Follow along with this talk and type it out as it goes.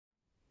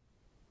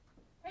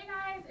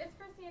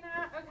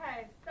Kristina.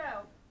 Okay,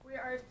 so we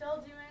are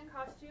still doing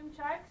costume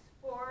checks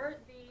for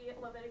the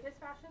Leviticus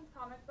Fashions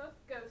comic book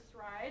Ghost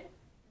Ride.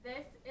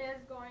 This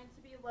is going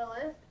to be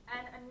Lilith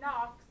and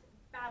Anaq's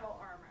battle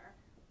armor.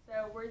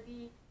 So we're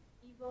the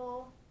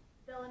evil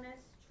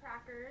villainous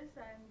trackers,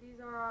 and these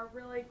are our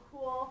really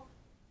cool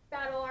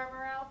battle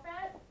armor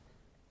outfits.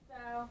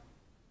 So,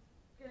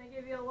 gonna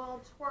give you a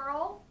little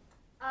twirl.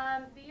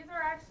 These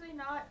are actually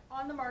not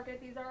on the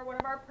market. These are one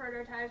of our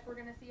prototypes. We're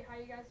gonna see how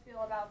you guys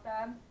feel about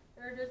them.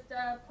 They're just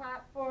a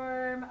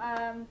platform,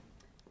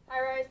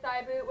 high-rise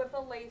thigh boot with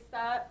a lace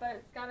up, but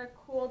it's got a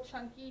cool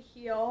chunky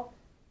heel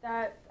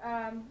that's,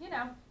 you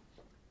know,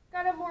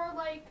 got a more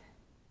like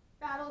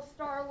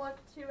Battlestar look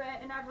to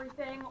it and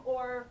everything,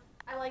 or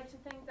I like to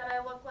think that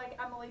I look like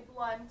Emily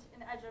Blunt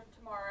in Edge of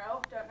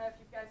Tomorrow. Don't know if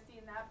you guys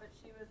seen that, but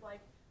she was like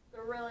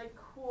the really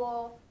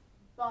cool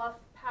buff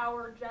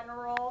power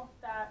general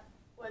that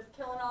was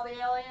killing all the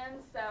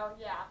aliens. So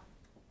yeah,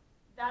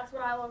 that's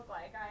what I look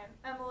like. I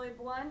am Emily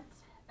Blunt,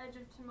 Edge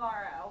of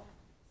Tomorrow.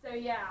 So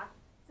yeah,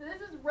 so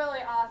this is really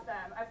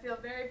awesome. I feel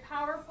very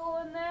powerful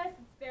in this.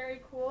 It's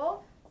very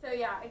cool. So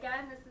yeah,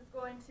 again, this is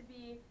going to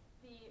be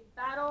the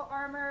battle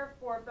armor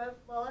for both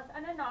Lilith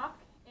and Anaq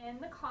in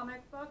the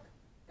comic book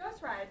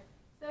Ghost Ride.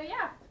 So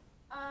yeah,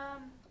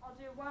 I'll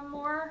do one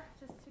more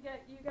just to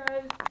get you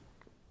guys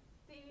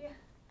see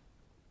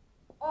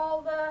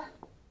all the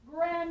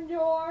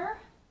grandeur.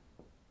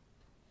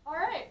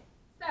 Alright,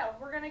 so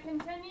we're going to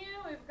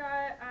continue. We've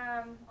got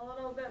a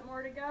little bit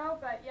more to go,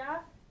 but yeah,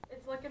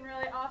 it's looking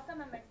really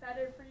awesome. I'm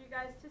excited for you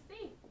guys to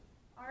see.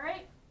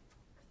 Alright,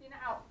 Kristina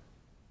out.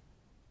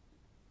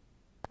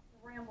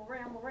 Ramble,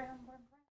 ramble, ramble.